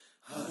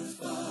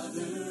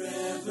Father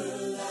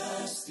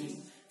everlasting,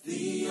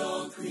 the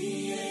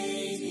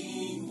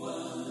all-creating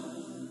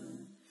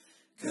one,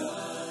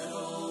 God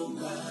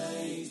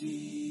Almighty.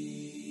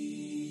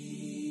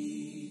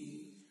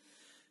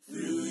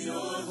 Through your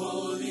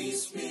Holy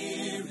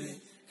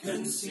Spirit,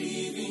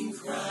 conceiving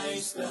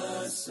Christ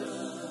the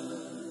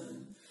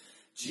Son,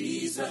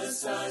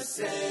 Jesus our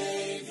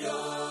Savior.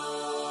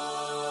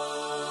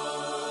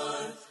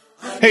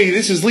 Hey,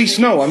 this is Lee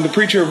Snow. I'm the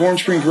preacher of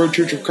Orange Springs Road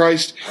Church of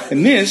Christ,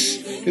 and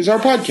this is our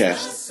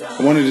podcast.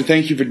 I wanted to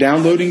thank you for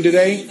downloading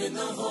today.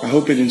 I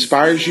hope it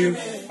inspires you.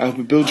 I hope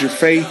it builds your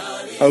faith.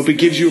 I hope it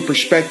gives you a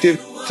perspective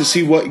to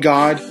see what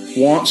God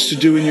wants to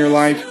do in your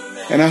life,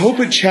 and I hope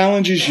it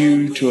challenges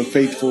you to a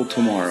faithful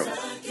tomorrow.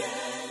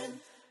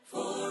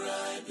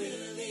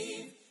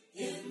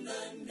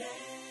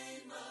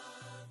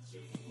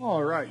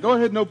 All right, go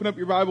ahead and open up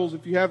your Bibles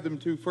if you have them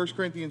to 1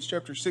 Corinthians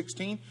chapter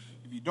 16.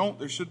 If you don't,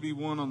 there should be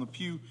one on the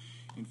pew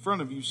in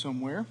front of you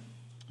somewhere.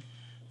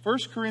 1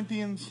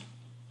 Corinthians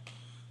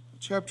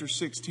chapter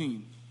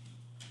 16.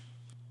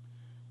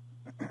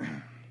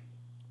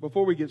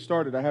 Before we get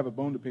started, I have a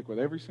bone to pick with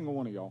every single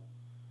one of y'all.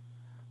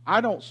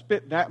 I don't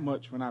spit that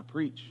much when I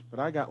preach, but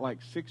I got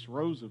like 6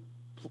 rows of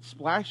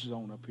splash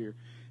zone up here.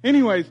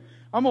 Anyways,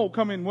 I'm going to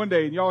come in one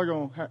day and y'all are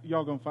going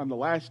to find the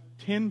last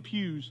 10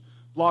 pews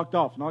blocked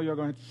off, and all y'all are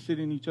going to have to sit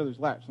in each other's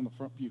laps on the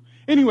front pew.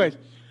 Anyways,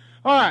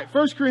 all right,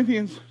 1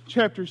 Corinthians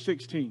chapter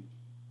 16.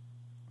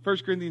 1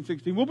 Corinthians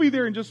 16. We'll be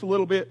there in just a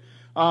little bit.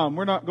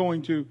 We're not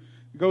going to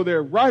go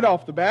there right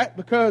off the bat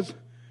because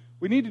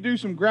we need to do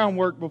some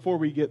groundwork before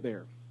we get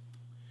there.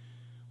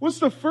 What's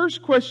the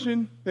first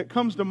question that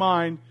comes to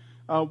mind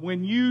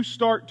when you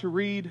start to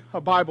read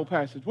a Bible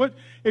passage? What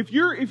if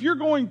you're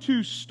going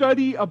to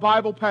study a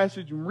Bible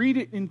passage and read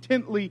it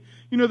intently?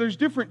 You know, there's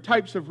different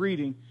types of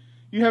reading.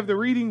 You have the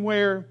reading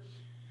where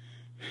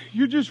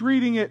you're just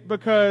reading it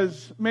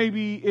because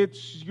maybe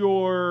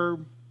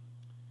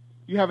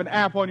you have an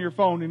app on your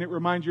phone and it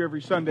reminds you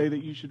every Sunday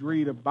that you should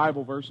read a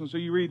Bible verse. And so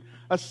you read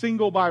a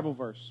single Bible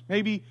verse.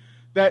 Maybe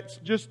that's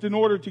just in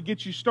order to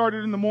get you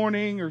started in the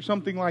morning or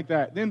something like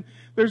that. Then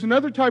there's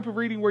another type of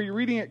reading where you're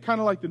reading it kind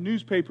of like the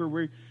newspaper,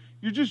 where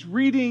you're just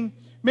reading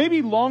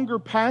maybe longer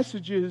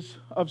passages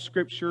of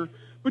Scripture,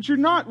 but you're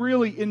not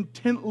really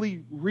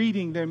intently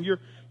reading them.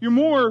 You're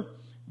more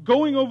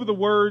going over the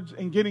words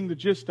and getting the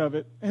gist of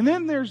it. And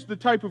then there's the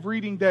type of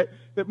reading that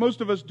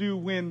most of us do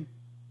when,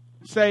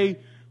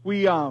 say,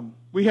 we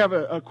have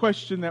a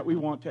question that we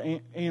want to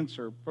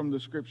answer from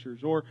the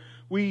Scriptures, or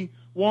we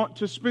want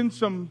to spend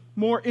some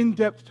more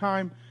in-depth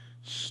time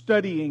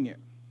studying it.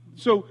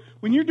 So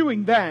when you're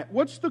doing that,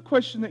 what's the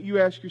question that you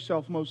ask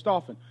yourself most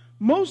often?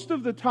 Most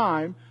of the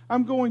time,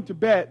 I'm going to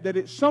bet that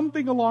it's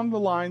something along the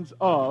lines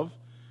of,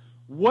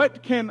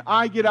 what can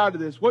I get out of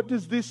this? What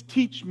does this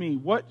teach me?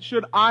 What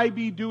should I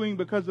be doing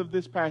because of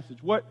this passage?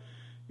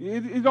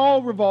 It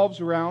all revolves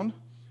around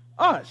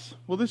us.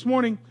 Well, this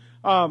morning,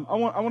 I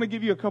want to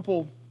give you a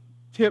couple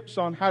tips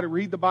on how to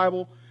read the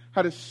Bible,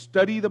 how to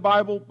study the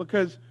Bible,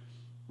 because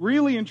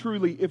really and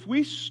truly, if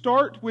we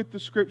start with the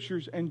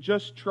Scriptures and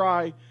just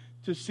try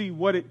to see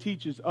what it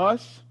teaches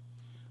us,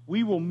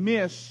 we will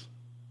miss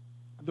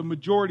the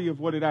majority of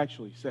what it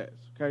actually says.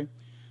 Okay?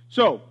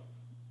 So,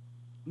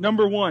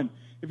 number one,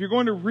 if you're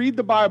going to read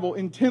the Bible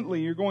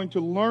intently, you're going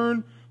to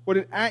learn what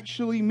it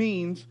actually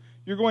means,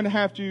 you're going to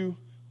have to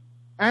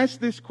ask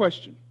this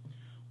question.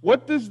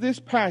 What does this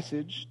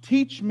passage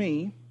teach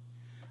me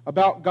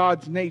about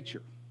God's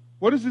nature?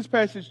 What does this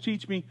passage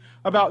teach me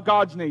about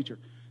God's nature?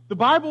 The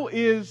Bible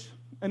is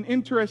an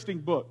interesting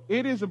book.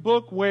 It is a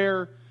book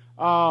where,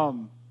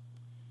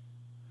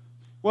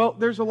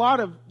 there's a lot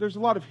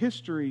of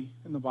history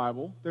in the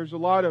Bible. There's a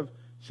lot of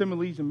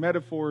similes and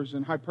metaphors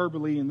and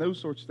hyperbole and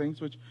those sorts of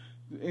things, which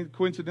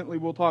coincidentally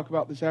we'll talk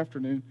about this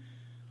afternoon.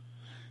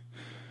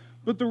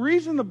 But the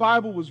reason the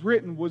Bible was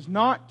written was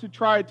not to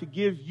try to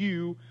give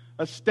you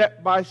a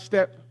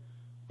step-by-step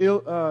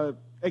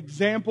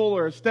example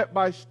or a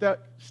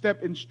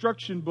step-by-step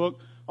instruction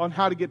book on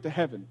how to get to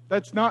heaven.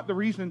 That's not the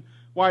reason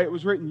why it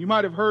was written. You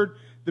might have heard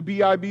the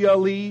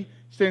BIBLE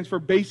stands for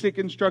Basic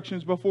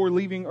Instructions Before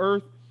Leaving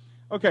Earth.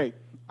 Okay,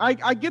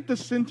 I get the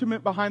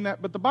sentiment behind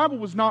that, but the Bible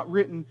was not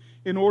written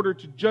in order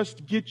to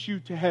just get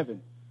you to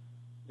heaven.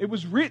 It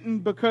was written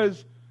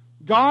because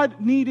God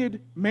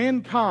needed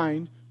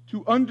mankind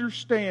to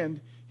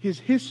understand His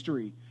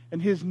history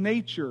and His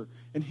nature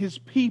and His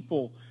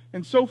people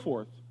and so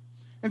forth.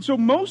 And so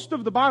most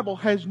of the Bible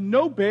has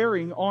no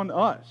bearing on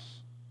us.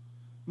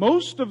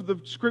 Most of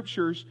the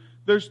Scriptures,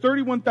 there's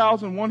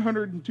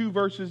 31,102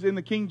 verses in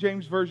the King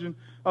James Version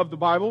of the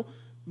Bible.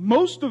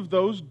 Most of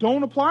those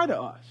don't apply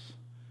to us.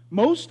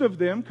 Most of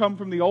them come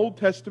from the Old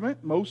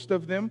Testament. Most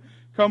of them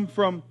come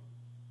from,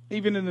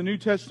 even in the New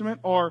Testament,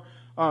 are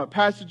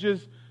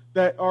passages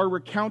that are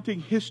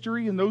recounting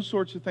history and those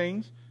sorts of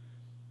things.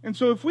 And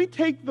so if we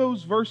take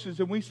those verses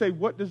and we say,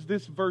 what does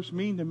this verse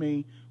mean to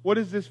me? What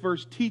does this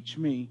verse teach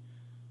me?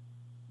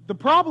 The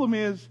problem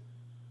is,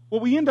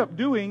 what we end up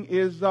doing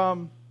is,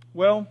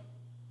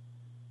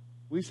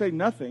 we say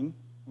nothing,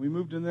 we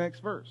move to the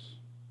next verse.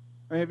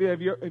 I mean,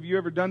 have you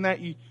ever done that?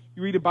 You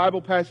read a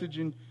Bible passage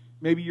and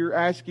maybe you're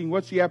asking,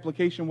 what's the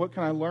application? What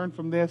can I learn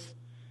from this?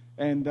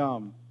 And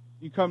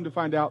you come to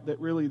find out that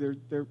really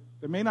there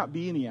may not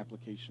be any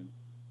application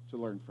to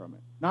learn from it.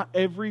 Not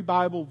every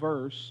Bible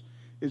verse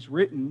is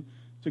written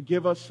to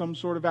give us some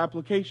sort of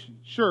application.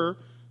 Sure,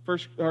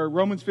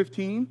 Romans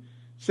 15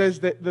 says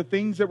that the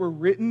things that were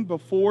written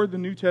before the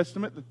New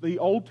Testament, that the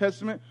Old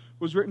Testament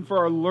was written for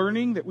our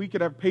learning, that we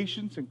could have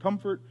patience and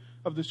comfort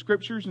of the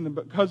Scriptures, and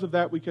because of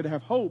that we could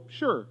have hope.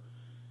 Sure.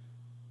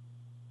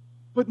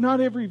 But not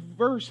every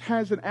verse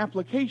has an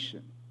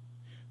application.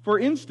 For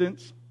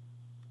instance,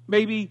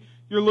 maybe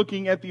you're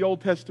looking at the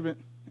Old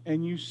Testament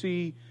and you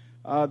see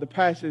the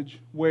passage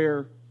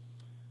where,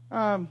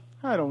 I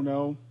don't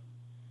know,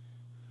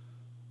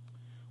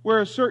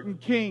 where a certain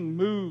king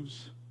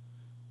moves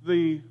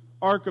the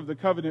Ark of the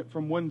Covenant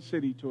from one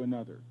city to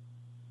another.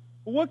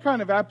 Well, what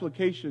kind of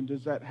application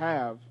does that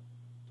have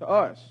to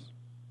us?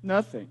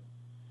 Nothing.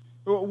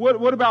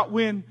 What about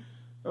when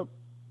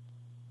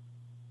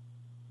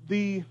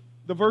the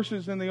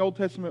verses in the Old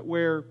Testament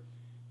where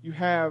you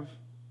have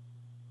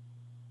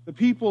the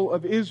people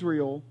of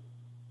Israel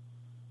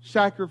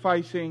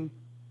sacrificing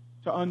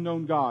to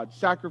unknown gods,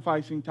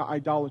 sacrificing to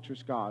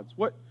idolatrous gods?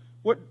 What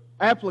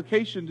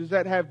application does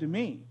that have to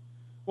me?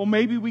 Well,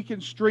 maybe we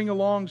can string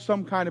along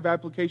some kind of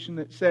application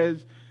that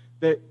says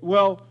that,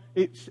 well,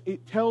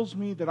 it tells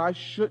me that I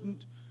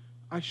shouldn't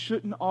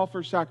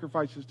offer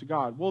sacrifices to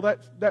God. Well,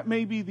 that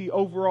may be the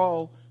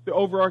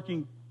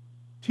overarching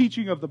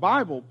teaching of the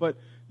Bible, but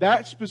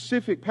that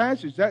specific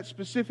passage, that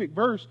specific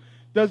verse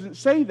doesn't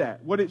say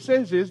that. What it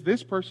says is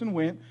this person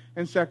went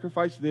and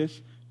sacrificed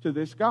this to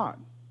this God.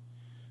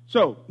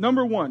 So,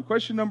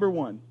 question number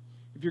one.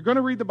 If you're going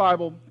to read the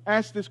Bible,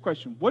 ask this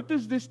question. What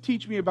does this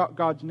teach me about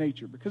God's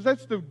nature? Because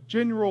that's the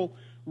general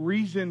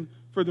reason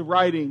for the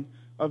writing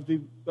of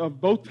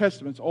both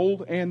Testaments,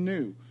 Old and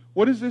New.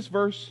 What is this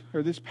verse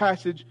or this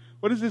passage?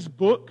 What is this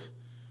book?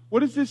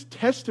 What is this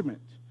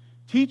testament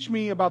teach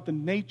me about the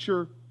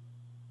nature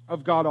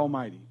of God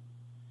Almighty?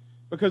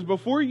 Because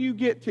before you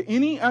get to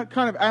any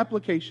kind of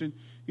application,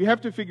 you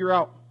have to figure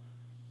out,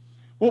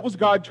 what was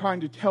God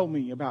trying to tell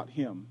me about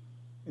Him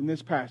in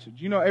this passage?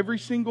 You know, every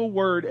single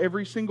word,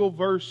 every single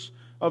verse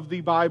of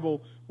the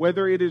Bible,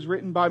 whether it is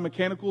written by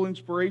mechanical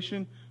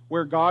inspiration,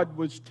 where God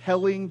was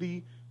telling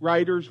the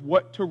writers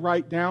what to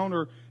write down,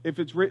 or if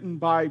it's written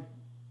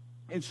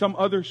in some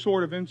other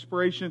sort of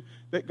inspiration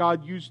that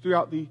God used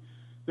throughout the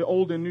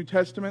Old and New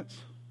Testaments,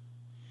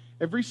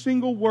 every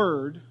single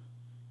word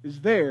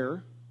is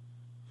there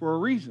for a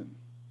reason.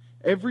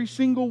 Every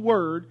single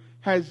word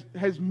has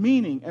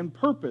meaning and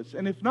purpose.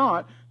 And if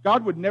not,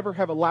 God would never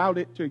have allowed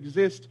it to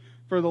exist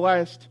for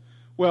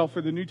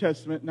for the New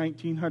Testament,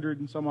 1900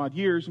 and some odd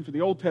years, and for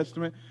the Old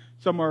Testament,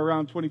 somewhere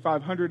around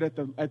 2500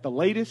 at the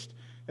latest.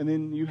 And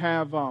then you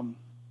have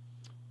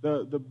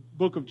the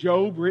book of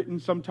Job written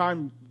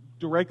sometime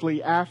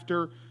directly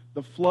after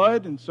the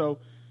flood. And so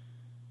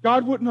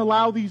God wouldn't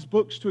allow these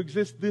books to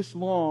exist this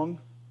long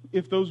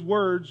if those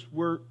words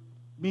were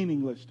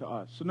meaningless to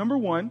us. So number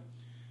one,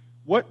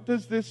 what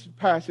does this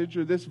passage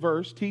or this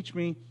verse teach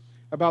me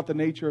about the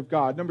nature of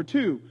God? Number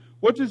two,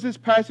 what does this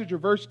passage or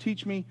verse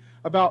teach me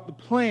about the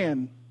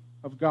plan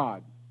of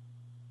God?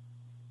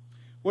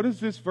 What does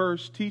this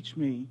verse teach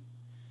me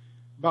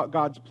about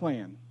God's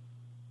plan?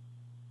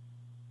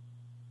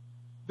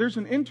 There's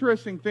an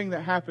interesting thing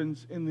that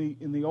happens in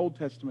the Old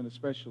Testament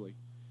especially.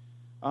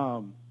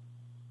 The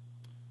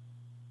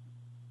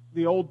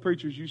old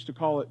preachers used to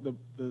call it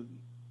the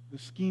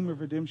scheme of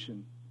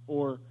redemption.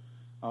 Or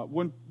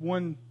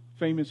one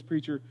famous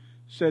preacher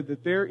said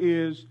that there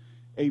is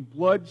a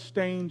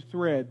blood-stained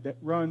thread that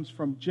runs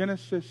from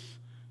Genesis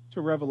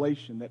to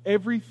Revelation. That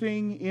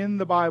everything in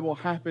the Bible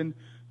happened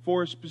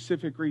for a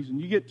specific reason.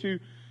 You get to,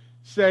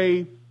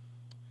 say,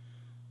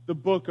 the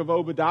book of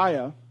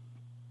Obadiah,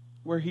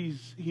 where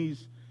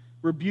he's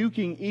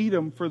rebuking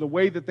Edom for the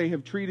way that they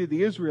have treated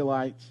the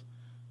Israelites.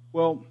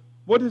 Well,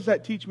 what does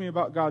that teach me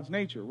about God's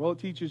nature? Well, it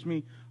teaches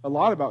me a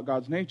lot about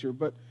God's nature,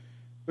 but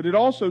it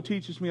also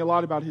teaches me a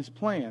lot about His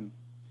plan.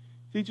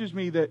 It teaches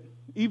me that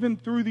even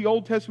through the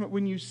Old Testament,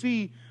 when you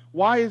see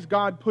why is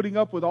God putting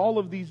up with all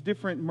of these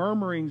different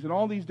murmurings and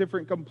all these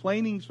different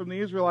complainings from the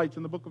Israelites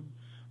in the book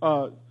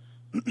of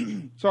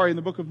in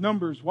the book of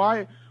Numbers,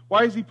 why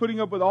is He putting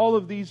up with all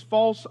of these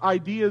false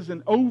ideas,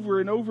 and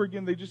over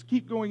again they just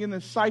keep going in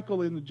this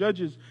cycle in the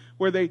Judges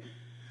where they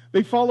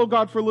follow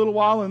God for a little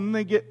while and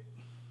then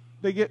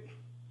they get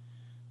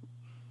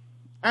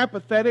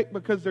apathetic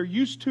because they're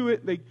used to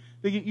it. They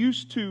get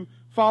used to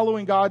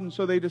following God, and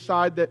so they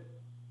decide that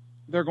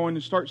they're going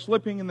to start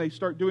slipping, and they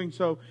start doing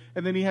so,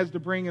 and then He has to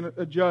bring in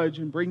a judge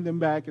and bring them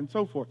back and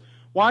so forth.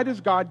 Why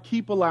does God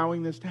keep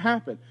allowing this to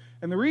happen?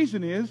 And the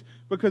reason is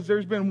because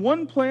there's been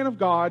one plan of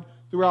God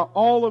throughout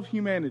all of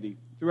humanity.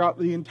 Throughout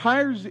the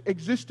entire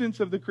existence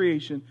of the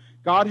creation,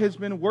 God has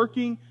been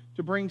working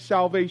to bring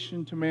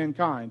salvation to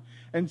mankind.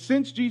 And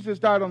since Jesus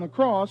died on the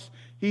cross,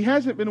 He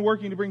hasn't been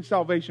working to bring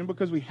salvation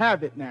because we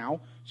have it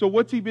now. So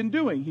what's He been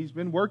doing? He's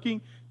been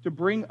working to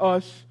bring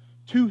us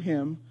to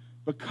Him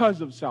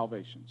because of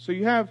salvation. So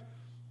you have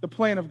the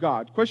plan of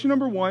God. Question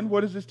number 1,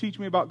 what does this teach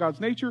me about God's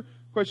nature?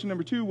 Question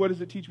number 2, what does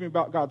it teach me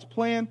about God's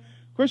plan?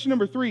 Question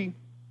number 3,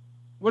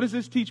 what does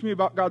this teach me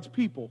about God's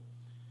people?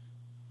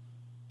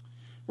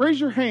 Raise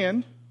your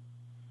hand.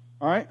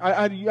 All right,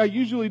 I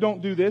usually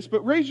don't do this,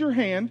 but raise your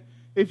hand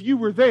if you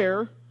were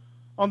there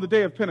on the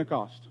day of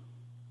Pentecost.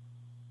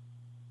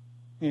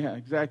 Yeah,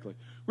 exactly.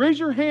 Raise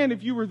your hand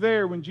if you were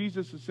there when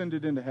Jesus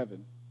ascended into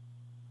heaven.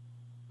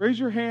 Raise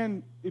your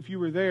hand if you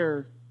were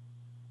there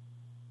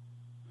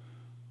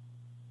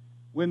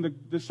when the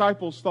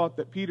disciples thought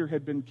that Peter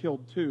had been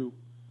killed too.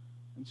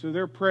 And so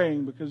they're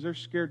praying because they're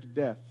scared to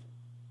death.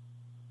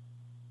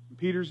 And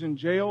Peter's in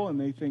jail and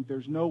they think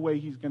there's no way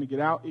he's going to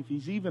get out. If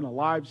he's even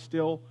alive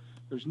still,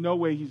 there's no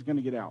way he's going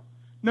to get out.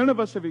 None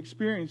of us have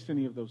experienced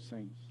any of those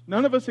things.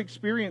 None of us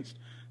experienced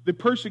the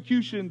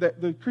persecution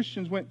that the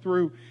Christians went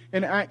through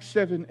in Acts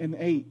 7 and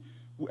 8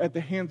 at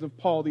the hands of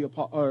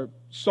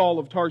Saul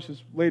of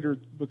Tarsus, later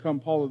become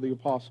Paul the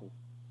Apostle.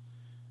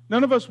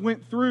 None of us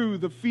went through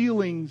the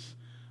feelings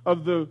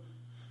of the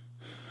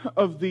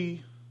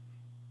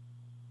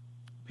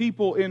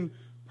people in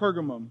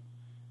Pergamum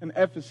and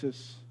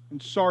Ephesus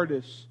and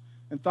Sardis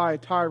and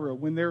Thyatira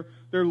when they're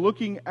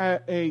looking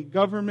at a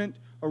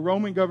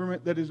Roman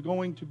government that is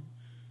going to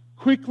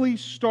quickly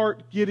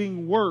start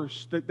getting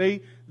worse. That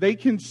they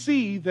can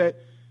see that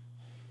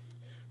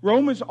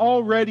Rome is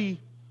already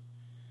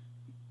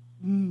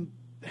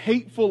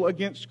hateful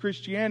against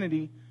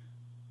Christianity,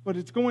 but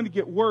it's going to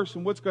get worse,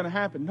 and what's going to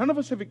happen? None of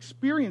us have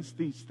experienced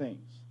these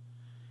things.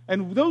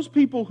 And those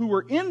people who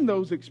were in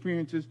those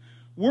experiences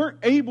weren't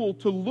able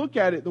to look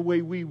at it the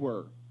way we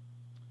were.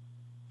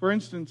 For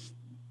instance,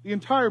 the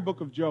entire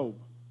book of Job.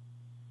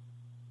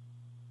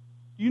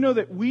 You know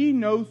that we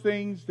know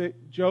things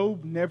that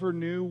Job never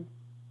knew,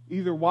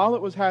 either while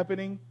it was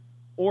happening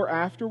or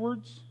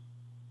afterwards.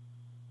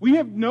 We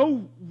have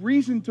no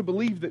reason to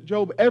believe that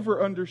Job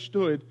ever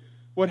understood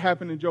what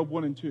happened in Job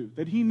 1 and 2.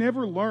 That he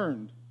never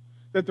learned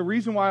that the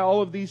reason why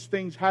all of these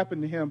things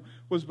happened to him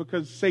was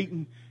because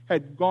Satan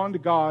had gone to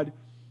God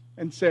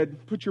and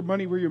said, put your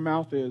money where your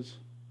mouth is.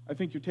 I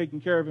think you're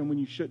taking care of him when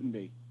you shouldn't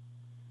be.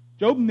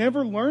 Job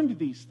never learned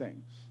these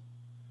things.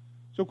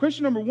 So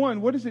question number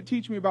 1, what does it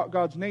teach me about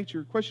God's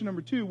nature? Question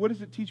number 2, what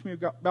does it teach me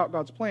about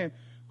God's plan?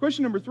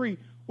 Question number 3,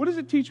 what does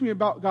it teach me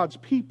about God's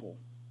people?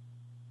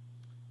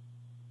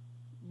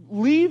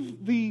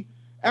 Leave the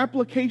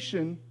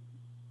application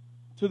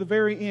to the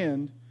very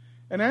end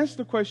and ask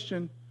the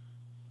question,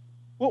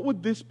 what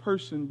would this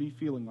person be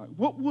feeling like?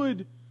 What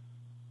would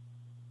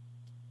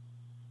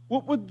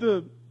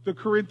the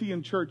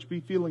Corinthian church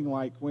be feeling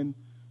like when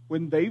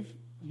they've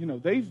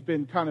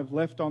been kind of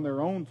left on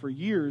their own for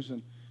years,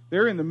 and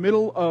they're in the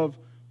middle of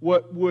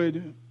what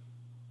would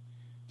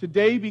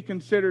today be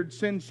considered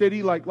Sin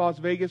City, like Las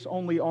Vegas,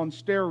 only on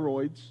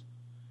steroids.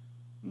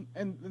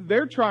 And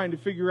they're trying to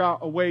figure out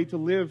a way to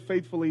live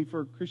faithfully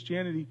for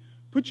Christianity.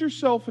 Put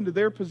yourself into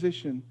their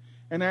position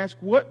and ask,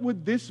 what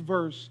would this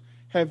verse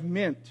have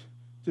meant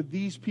to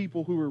these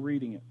people who were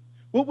reading it?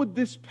 What would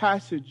this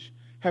passage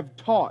have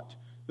taught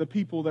the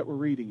people that were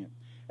reading it?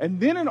 And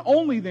then and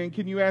only then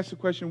can you ask the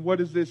question, what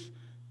does this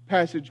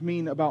passage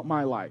mean about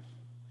my life?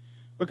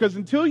 Because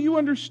until you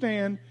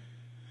understand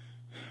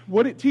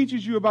what it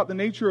teaches you about the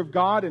nature of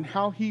God and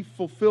how He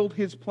fulfilled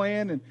His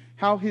plan and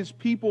how His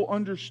people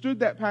understood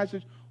that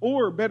passage,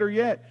 or better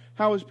yet,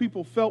 how His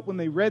people felt when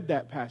they read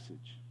that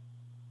passage.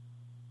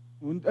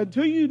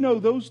 Until you know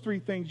those three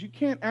things, you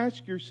can't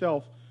ask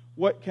yourself,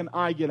 what can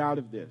I get out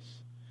of this?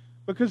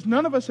 Because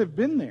none of us have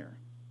been there.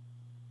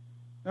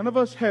 None of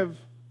us have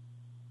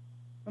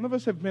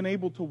been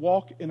able to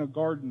walk in a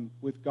garden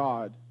with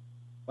God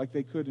like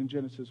they could in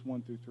Genesis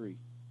 1 through 3.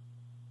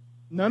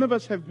 None of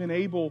us have been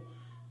able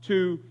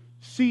to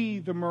see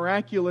the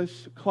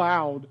miraculous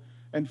cloud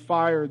and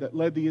fire that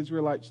led the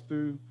Israelites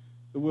through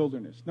the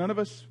wilderness. None of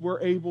us were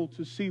able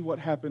to see what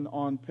happened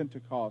on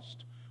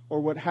Pentecost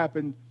or what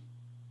happened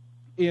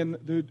in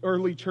the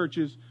early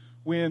churches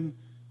when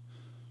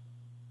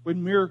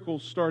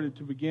miracles started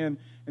to begin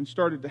and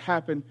started to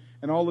happen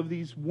and all of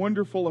these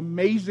wonderful,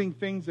 amazing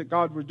things that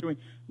God was doing.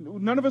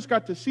 None of us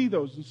got to see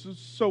those.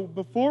 So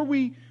before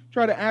we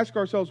try to ask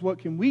ourselves what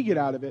can we get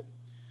out of it,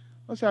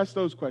 let's ask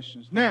those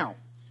questions. Now,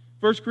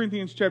 1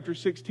 Corinthians chapter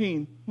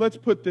 16, let's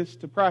put this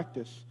to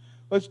practice.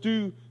 Let's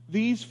do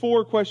these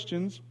 4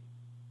 questions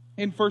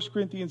in 1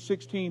 Corinthians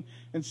 16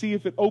 and see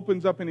if it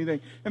opens up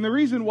anything. And the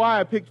reason why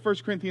I picked 1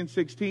 Corinthians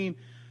 16,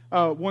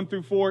 1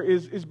 through 4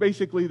 is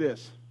basically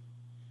this.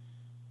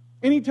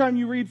 Anytime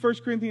you read 1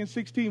 Corinthians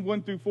 16,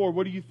 1 through 4,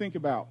 what do you think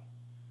about?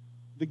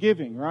 The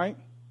giving, right?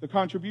 The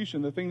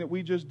contribution, the thing that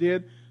we just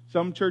did.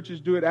 Some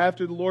churches do it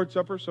after the Lord's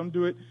Supper. Some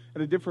do it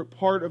at a different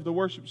part of the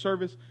worship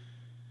service.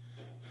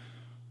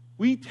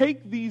 We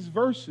take these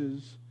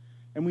verses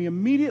and we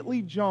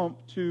immediately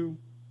jump to,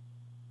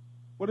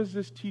 what does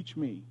this teach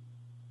me?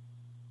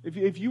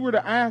 If you were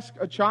to ask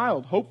a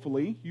child,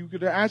 hopefully, you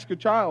could ask a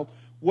child,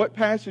 what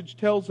passage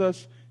tells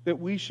us that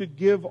we should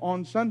give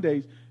on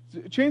Sundays?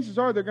 Chances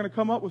are they're going to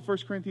come up with 1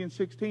 Corinthians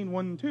 16,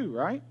 1 and 2,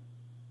 right?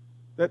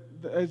 that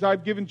as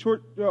I've given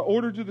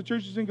order to the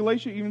churches in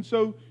Galatia, even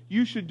so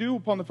you should do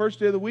upon the first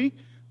day of the week.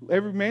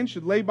 Every man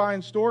should lay by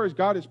in store as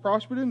God has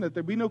prospered him, that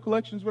there be no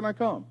collections when I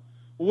come.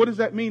 Well, what does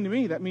that mean to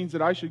me? That means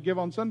that I should give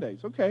on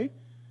Sundays. Okay.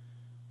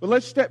 But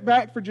let's step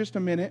back for just a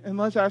minute and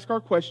let's ask our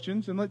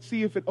questions and let's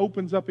see if it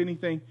opens up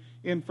anything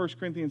in 1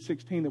 Corinthians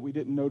 16 that we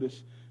didn't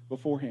notice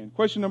beforehand.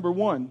 Question number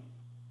 1,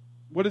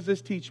 what does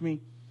this teach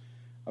me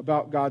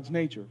about God's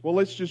nature? Well,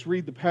 let's just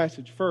read the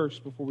passage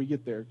first before we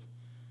get there.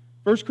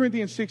 1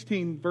 Corinthians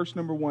 16, verse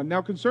number 1.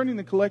 Now concerning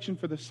the collection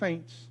for the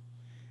saints,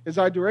 as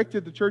I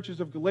directed the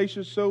churches of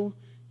Galatia, so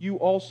you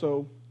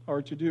also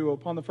are to do.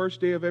 Upon the first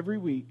day of every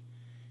week,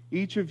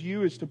 each of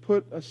you is to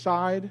put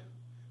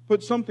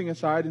something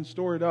aside and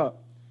store it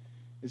up,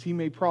 as he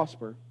may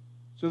prosper,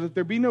 so that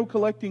there be no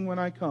collecting when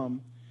I come.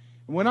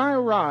 And when I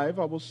arrive,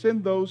 I will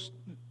send those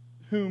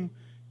whom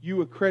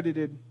you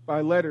accredited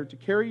by letter to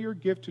carry your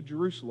gift to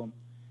Jerusalem.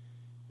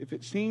 If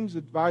it seems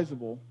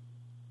advisable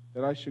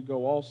that I should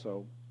go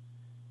also,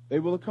 they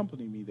will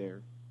accompany me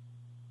there.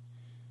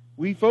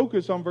 We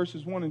focus on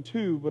verses 1 and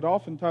 2, but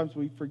oftentimes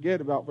we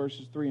forget about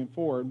verses 3 and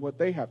 4 and what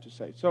they have to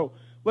say. So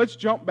let's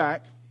jump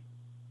back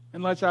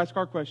and let's ask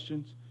our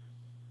questions.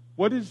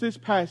 What is this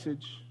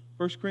passage,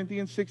 1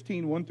 Corinthians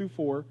 16, 1 through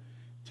 4,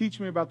 teach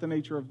me about the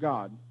nature of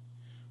God?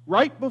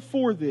 Right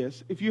before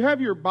this, if you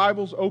have your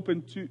Bibles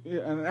open to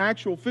an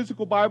actual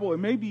physical Bible, it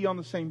may be on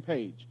the same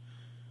page.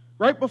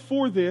 Right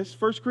before this,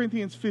 1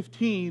 Corinthians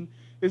 15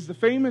 is the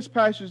famous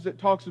passage that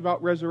talks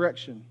about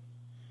resurrection.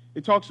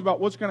 It talks about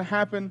what's going to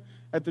happen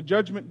at the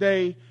judgment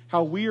day,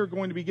 how we are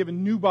going to be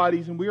given new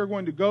bodies, and we are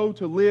going to go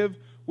to live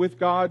with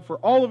God for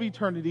all of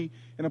eternity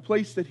in a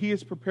place that He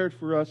has prepared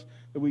for us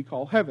that we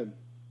call heaven.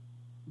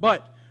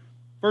 But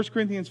 1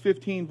 Corinthians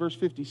 15, verse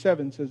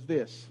 57 says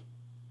this,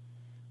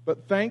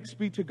 "But thanks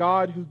be to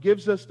God who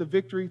gives us the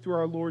victory through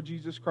our Lord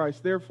Jesus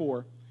Christ.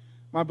 Therefore,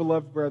 my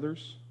beloved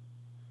brothers,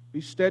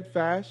 be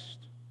steadfast,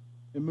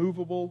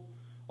 immovable,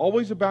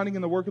 always abounding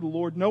in the work of the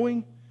Lord,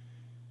 knowing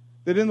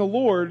that in the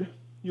Lord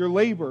your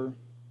labor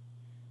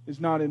is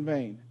not in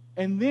vain."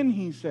 And then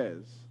he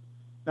says,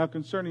 now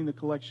concerning the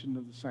collection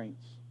of the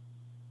saints,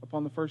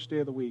 upon the first day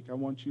of the week, I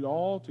want you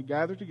all to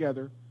gather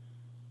together,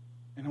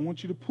 and I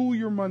want you to pool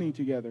your money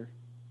together,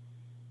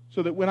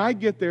 so that when I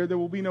get there, there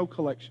will be no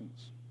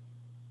collections.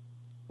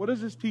 What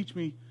does this teach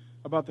me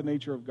about the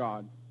nature of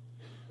God?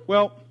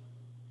 Well,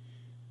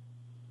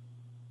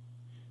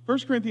 1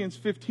 Corinthians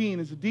 15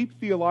 is a deep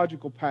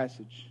theological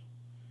passage.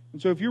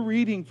 And so if you're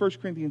reading 1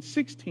 Corinthians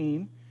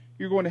 16,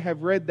 you're going to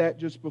have read that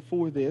just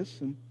before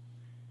this, and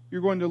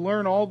you're going to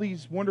learn all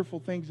these wonderful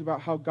things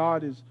about how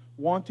God is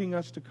wanting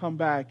us to come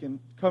back and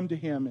come to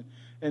Him,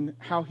 and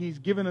how He's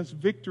given us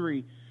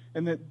victory,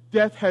 and that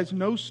death has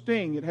no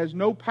sting, it has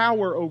no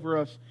power over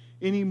us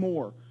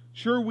anymore.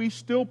 Sure, we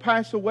still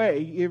pass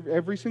away.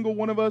 Every single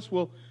one of us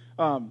will.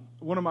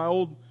 One of my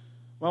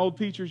old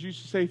teachers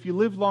used to say, if you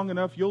live long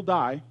enough, you'll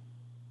die.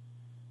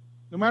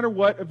 No matter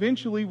what,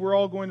 eventually we're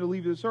all going to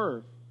leave this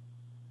earth.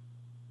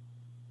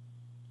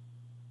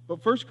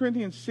 But 1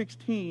 Corinthians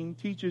 16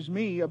 teaches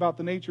me about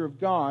the nature of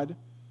God,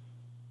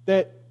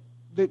 that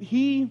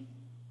He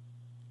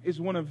is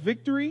one of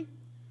victory,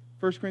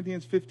 1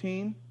 Corinthians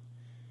 15,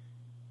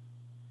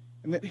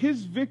 and that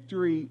His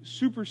victory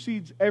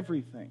supersedes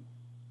everything.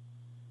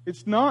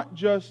 It's not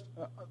just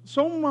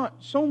so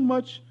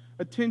much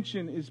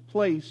attention is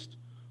placed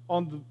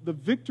on the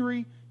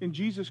victory in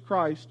Jesus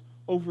Christ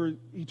over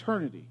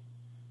eternity,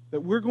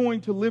 that we're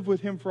going to live with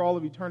Him for all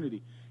of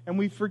eternity. And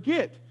we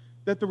forget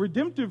that the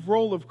redemptive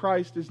role of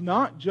Christ is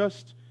not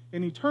just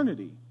in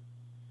eternity.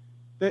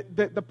 That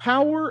the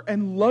power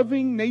and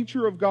loving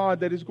nature of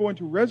God that is going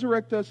to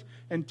resurrect us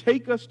and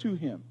take us to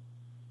Him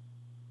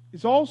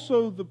is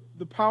also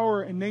the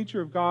power and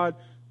nature of God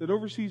that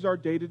oversees our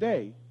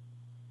day-to-day.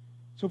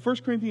 So 1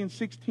 Corinthians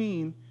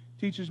 16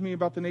 teaches me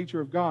about the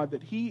nature of God,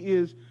 that He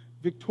is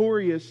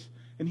victorious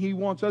and He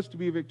wants us to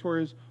be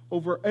victorious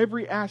over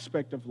every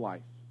aspect of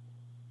life.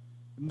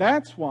 And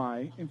that's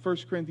why in 1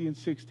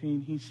 Corinthians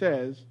 16 he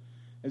says,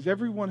 as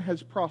everyone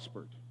has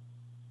prospered.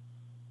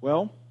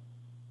 Well,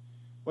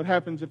 what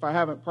happens if I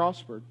haven't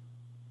prospered?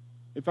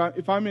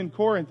 If I'm in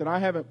Corinth and I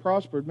haven't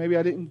prospered, maybe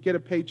I didn't get a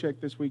paycheck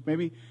this week.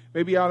 Maybe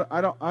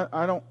I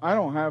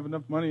don't have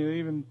enough money to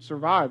even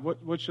survive.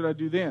 What should I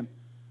do then?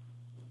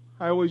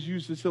 I always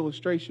use this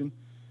illustration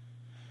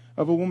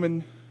of a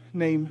woman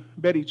named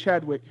Betty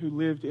Chadwick who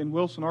lived in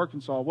Wilson,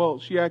 Arkansas. Well,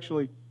 she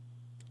actually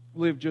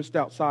lived just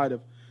outside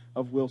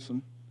of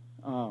Wilson.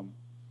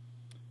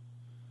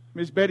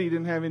 Miss Betty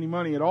didn't have any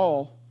money at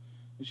all.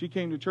 And she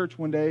came to church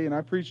one day and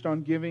I preached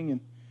on giving, and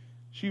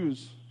she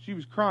was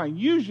crying.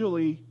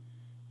 Usually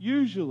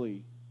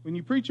when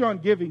you preach on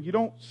giving, you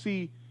don't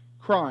see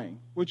crying.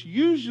 What you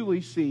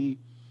usually see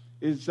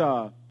is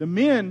the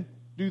men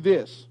do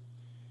this.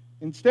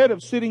 Instead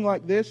of sitting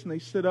like this and they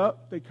sit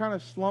up, they kind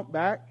of slump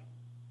back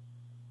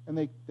and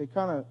they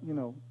kind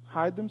of,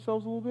 hide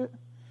themselves a little bit.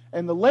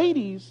 And the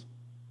ladies,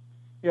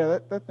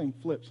 that thing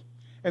flips.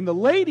 And the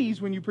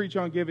ladies, when you preach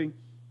on giving,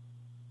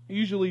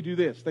 usually do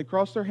this. They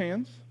cross their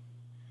hands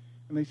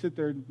and they sit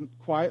there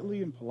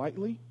quietly and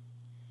politely,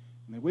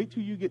 and they wait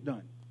till you get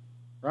done,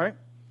 right?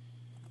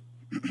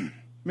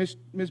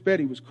 Miss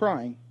Betty was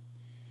crying,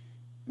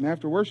 and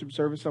after worship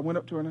service, I went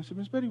up to her and I said,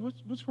 Miss Betty,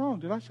 what's wrong?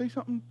 Did I say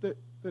something that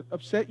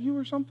upset you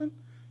or something?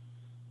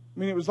 I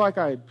mean, it was like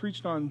I had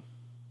preached on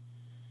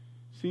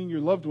seeing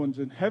your loved ones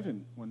in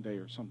heaven one day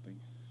or something.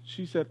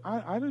 She said,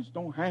 I just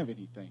don't have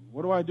anything.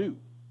 What do I do?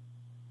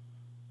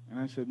 And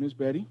I said, Miss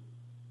Betty,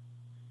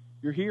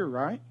 you're here,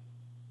 right?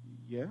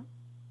 Yeah.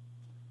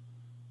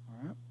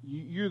 All right.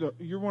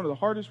 You're one of the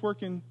hardest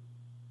working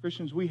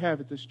Christians we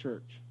have at this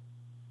church.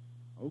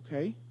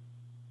 Okay.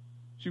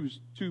 She was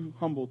too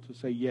humble to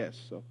say yes.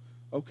 So,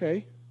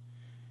 okay.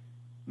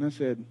 And I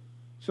said,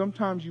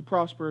 sometimes you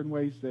prosper in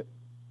ways that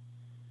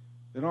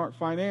aren't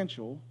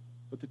financial,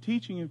 but the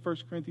teaching in 1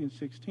 Corinthians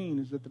 16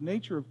 is that the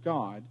nature of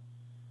God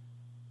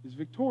is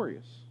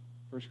victorious.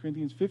 1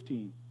 Corinthians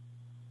 15.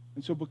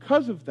 And so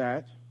because of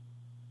that,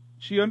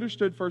 she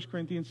understood 1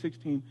 Corinthians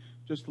 16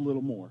 just a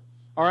little more.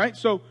 All right,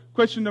 so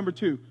question number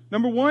 2.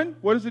 Number 1,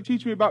 what does it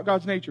teach me about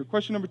God's nature?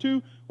 Question number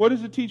 2, what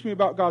does it teach me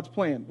about God's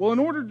plan? Well, in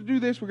order to do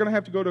this, we're going to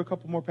have to go to a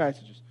couple more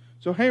passages.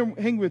 So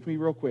hang with me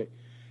real quick.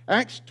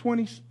 Acts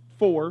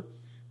 24,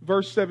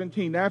 verse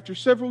 17. After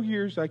several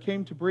years, I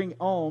came to bring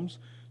alms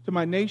to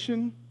my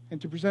nation and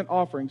to present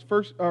offerings.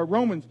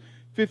 Romans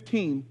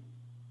 15,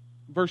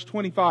 verse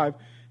 25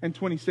 and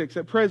 26.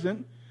 At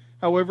present,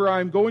 however, I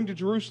am going to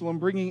Jerusalem,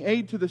 bringing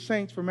aid to the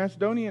saints, for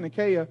Macedonia and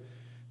Achaia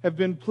have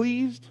been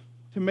pleased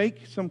to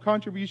make some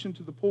contribution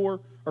to the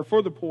poor, or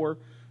for the poor,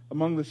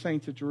 among the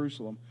saints at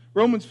Jerusalem.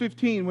 Romans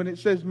 15, when it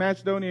says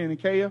Macedonia and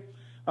Achaia,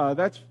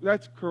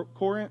 that's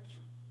Corinth.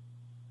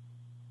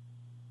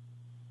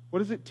 What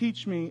does it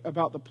teach me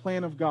about the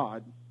plan of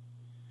God?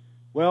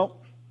 Well,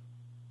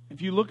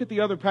 if you look at the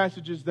other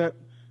passages that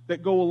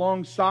go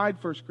alongside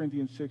 1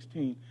 Corinthians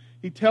 16,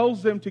 he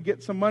tells them to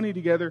get some money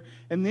together,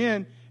 and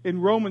then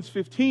in Romans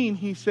 15,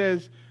 he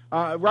says,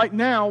 right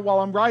now, while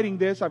I'm writing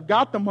this, I've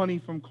got the money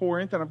from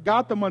Corinth, and I've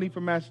got the money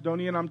from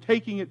Macedonia, and I'm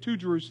taking it to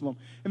Jerusalem.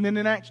 And then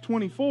in Acts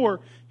 24,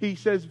 he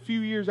says, a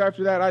few years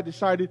after that, I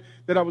decided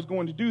that I was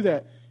going to do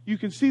that. You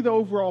can see the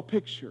overall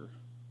picture.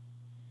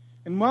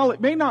 And while it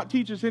may not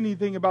teach us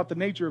anything about the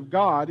nature of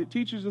God, it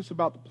teaches us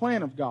about the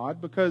plan of God,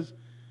 because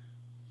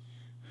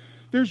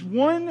there's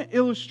one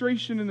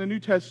illustration in the New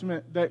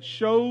Testament that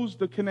shows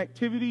the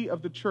connectivity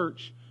of the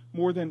church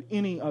more than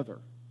any other.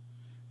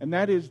 And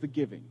that is the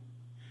giving.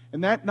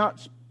 And that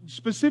not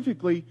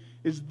specifically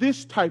is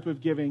this type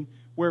of giving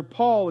where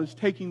Paul is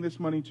taking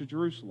this money to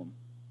Jerusalem.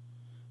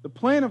 The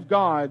plan of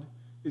God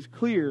is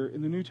clear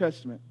in the New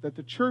Testament, that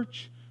the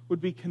church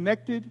would be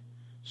connected,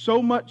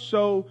 so much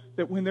so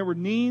that when there were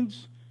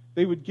needs,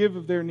 they would give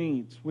of their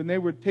needs. When they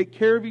would take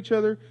care of each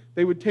other,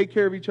 they would take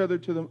care of each other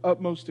to the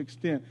utmost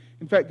extent.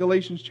 In fact,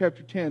 Galatians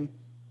chapter 10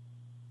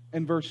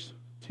 and verse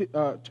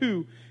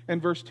 2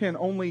 and verse 10,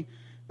 only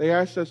they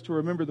asked us to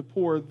remember the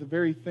poor, the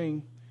very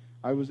thing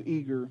I was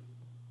eager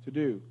to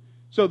do.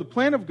 So the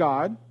plan of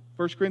God,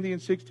 1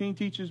 Corinthians 16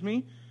 teaches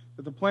me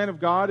that the plan of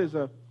God is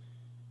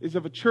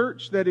of a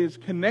church that is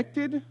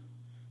connected and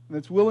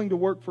that's willing to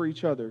work for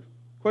each other.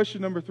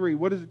 Question number 3,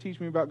 what does it teach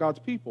me about God's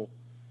people?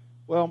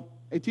 Well,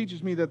 it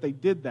teaches me that they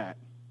did that.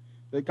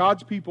 That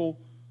God's people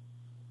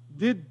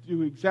did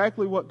do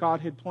exactly what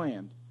God had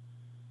planned.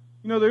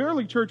 You know, the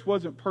early church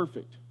wasn't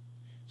perfect.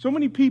 So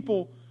many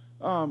people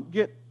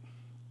get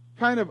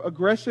kind of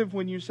aggressive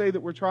when you say that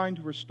we're trying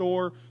to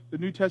restore the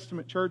New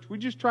Testament church. We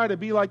just try to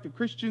be like the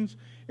Christians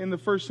in the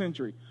first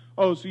century.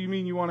 Oh, so you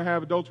mean you want to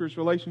have adulterous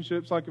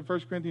relationships like in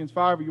 1 Corinthians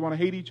 5, or you want to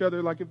hate each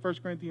other like in 1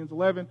 Corinthians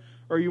 11,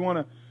 or you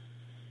want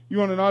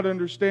to not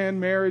understand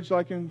marriage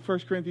like in 1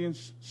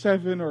 Corinthians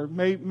 7, or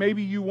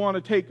maybe you want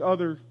to take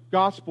other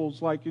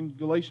gospels like in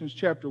Galatians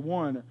chapter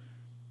 1.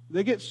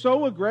 They get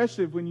so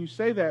aggressive when you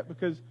say that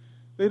because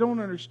they don't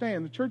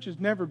understand. The church has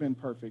never been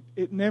perfect.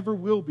 It never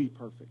will be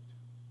perfect.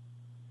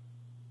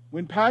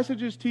 When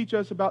passages teach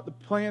us about the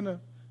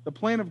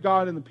plan of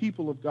God and the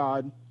people of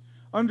God,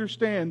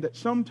 understand that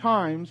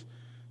sometimes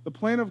the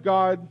plan of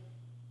God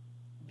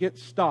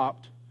gets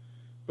stopped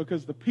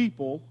because the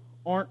people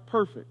aren't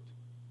perfect.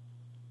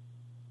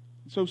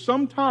 So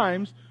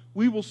sometimes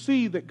we will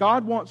see that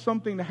God wants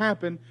something to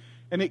happen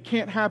and it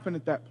can't happen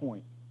at that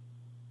point.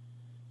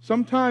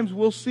 Sometimes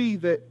we'll see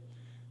that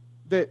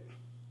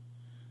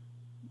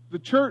the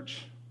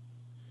church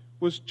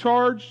was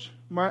charged,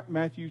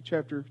 Matthew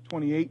chapter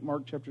 28,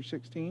 Mark chapter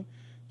 16,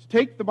 to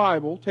take the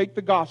Bible, take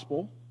the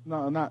gospel,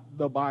 no, not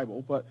the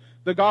Bible, but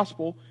the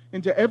gospel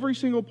into every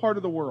single part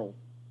of the world.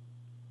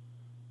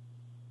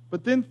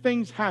 But then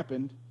things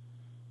happened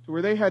to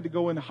where they had to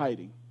go into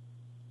hiding.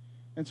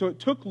 And so it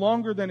took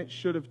longer than it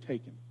should have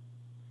taken.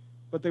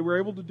 But they were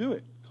able to do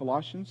it.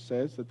 Colossians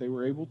says that they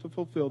were able to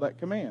fulfill that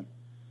command.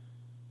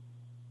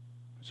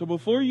 So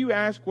before you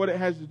ask what it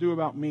has to do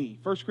about me,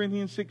 1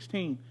 Corinthians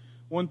 16,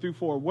 1 through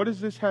 4, what does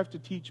this have to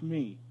teach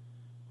me?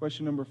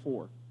 Question number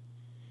 4.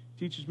 It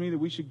teaches me that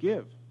we should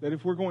give. That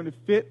if we're going to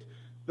fit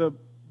the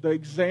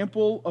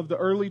example of the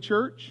early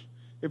church,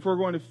 if we're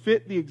going to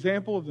fit the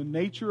example of the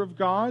nature of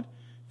God,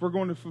 if if we're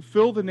going to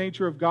fulfill the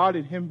nature of God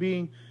and Him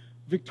being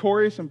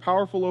victorious and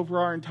powerful over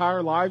our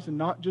entire lives and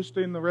not just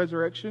in the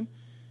resurrection,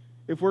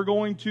 if we're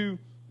going to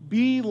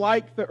be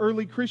like the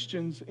early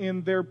Christians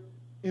in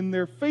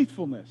their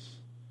faithfulness.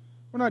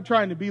 We're not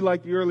trying to be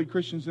like the early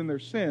Christians in their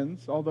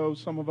sins, although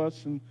some of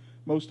us and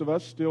most of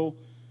us still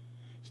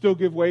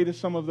give way to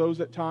some of those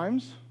at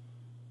times.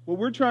 What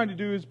we're trying to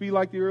do is be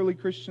like the early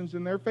Christians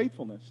in their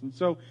faithfulness. And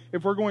so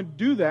if we're going to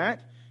do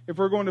that, if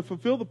we're going to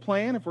fulfill the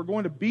plan, if we're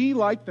going to be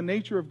like the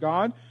nature of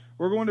God,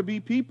 we're going to be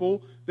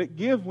people that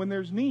give when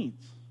there's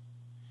needs.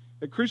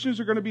 That Christians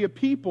are going to be a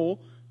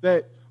people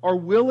that are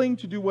willing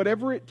to do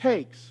whatever it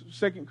takes.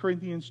 2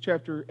 Corinthians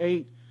chapter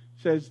 8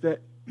 says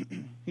that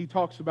he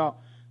talks about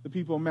the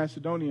people of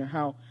Macedonia,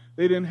 how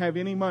they didn't have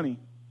any money,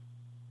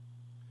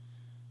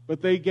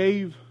 but they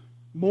gave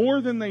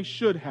more than they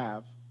should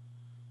have.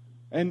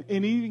 And he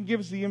even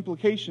gives the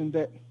implication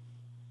that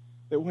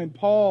when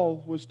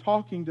Paul was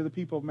talking to the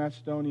people of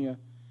Macedonia,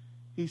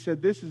 he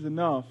said, "This is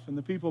enough." And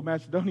the people of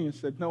Macedonia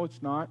said, "No,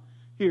 it's not.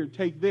 Here,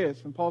 take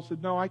this." And Paul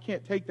said, "No, I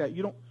can't take that.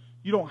 You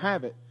don't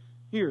have it.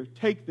 Here,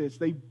 take this."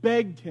 They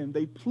begged him.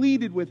 They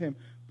pleaded with him,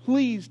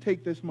 "Please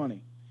take this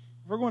money."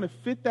 If we're going to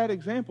fit that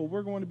example,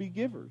 we're going to be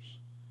givers.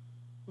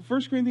 But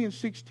 1 Corinthians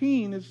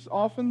 16 is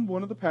often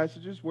one of the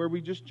passages where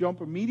we just jump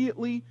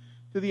immediately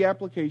to the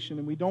application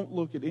and we don't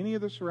look at any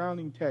of the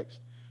surrounding text.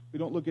 We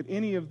don't look at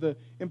any of the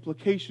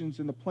implications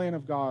in the plan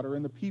of God or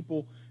in the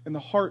people and the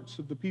hearts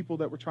of the people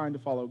that were trying to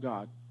follow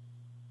God.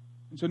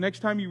 And so next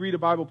time you read a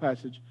Bible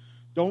passage,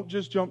 don't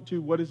just jump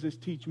to, what does this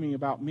teach me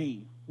about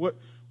me? What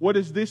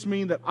does this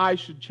mean that I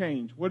should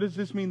change? What does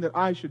this mean that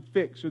I should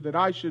fix or that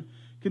I should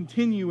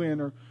continue in?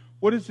 Or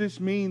what does this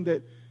mean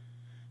that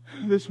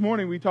this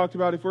morning we talked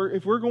about if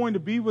we're going to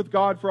be with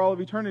God for all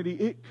of eternity,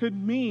 it could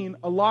mean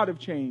a lot of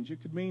change.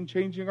 It could mean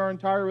changing our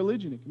entire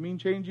religion. It could mean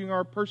changing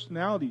our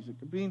personalities. It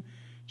could mean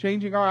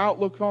changing our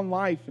outlook on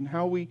life and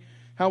how we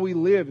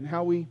live and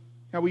how we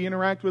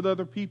interact with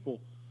other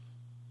people.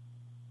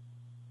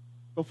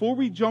 Before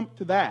we jump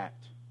to that,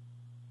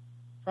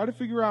 try to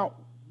figure out,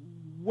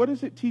 what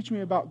does it teach me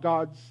about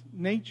God's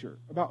nature,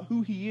 about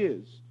who He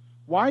is?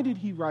 Why did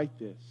He write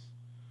this?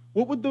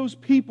 What would those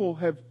people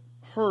have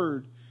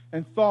heard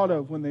and thought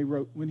of when they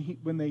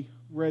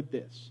read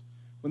this,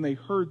 when they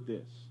heard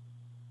this?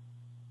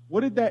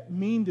 What did that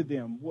mean to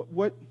them?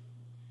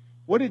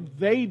 What did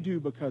they do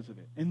because of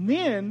it? And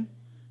then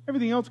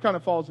everything else kind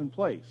of falls in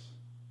place.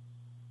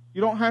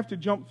 You don't have to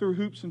jump through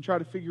hoops and try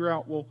to figure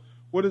out, well,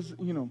 what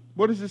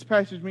does this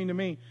passage mean to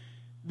me?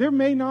 There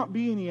may not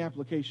be any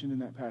application in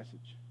that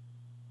passage.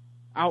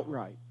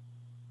 Outright.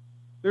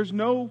 There's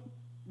no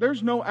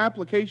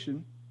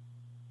application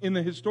in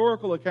the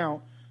historical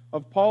account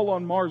of Paul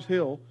on Mars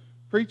Hill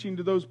preaching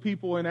to those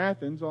people in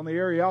Athens on the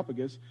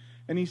Areopagus,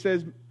 and he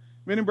says,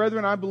 "Men and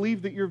brethren, I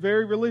believe that you're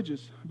very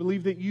religious. I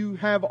believe that you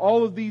have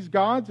all of these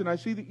gods, and I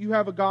see that you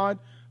have a God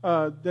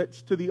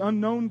that's to the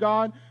unknown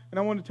God, and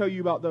I want to tell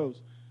you about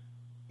those."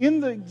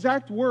 In the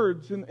exact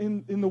words,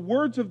 in the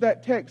words of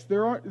that text,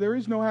 there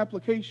is no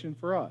application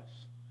for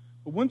us.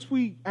 But once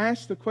we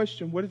ask the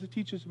question, what does it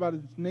teach us about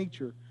His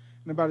nature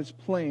and about His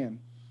plan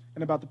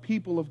and about the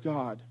people of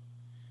God,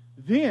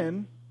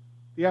 then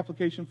the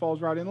application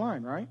falls right in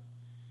line, right?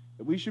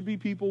 That we should be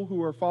people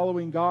who are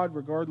following God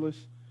regardless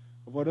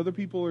of what other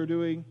people are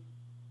doing.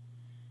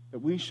 That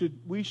we should,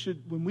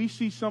 when we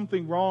see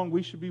something wrong,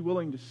 we should be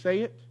willing to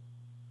say it.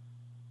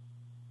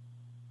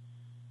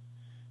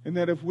 And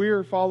that if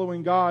we're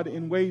following God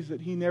in ways that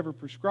He never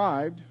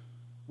prescribed,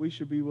 we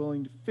should be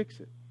willing to fix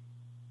it.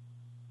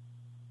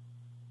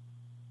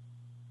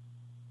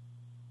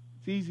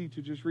 It's easy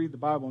to just read the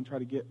Bible and try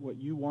to get what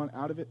you want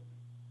out of it.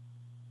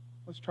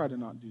 Let's try to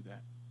not do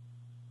that.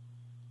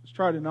 Let's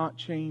try to not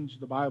change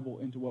the Bible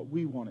into what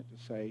we want it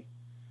to say,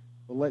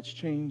 but let's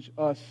change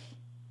us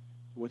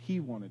to what He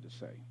wanted to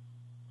say.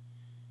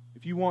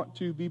 If you want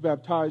to be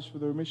baptized for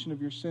the remission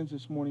of your sins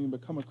this morning and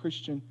become a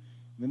Christian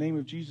in the name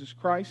of Jesus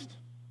Christ,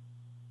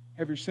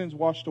 have your sins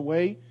washed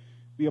away,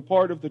 be a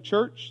part of the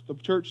church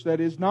that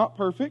is not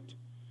perfect,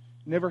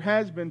 never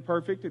has been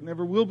perfect, it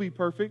never will be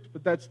perfect,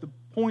 but that's the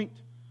point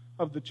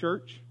of the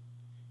church.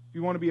 If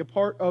you want to be a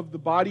part of the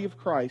body of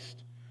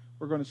Christ,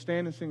 we're going to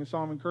stand and sing a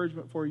psalm of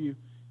encouragement for you,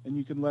 and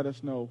you can let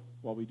us know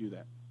while we do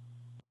that.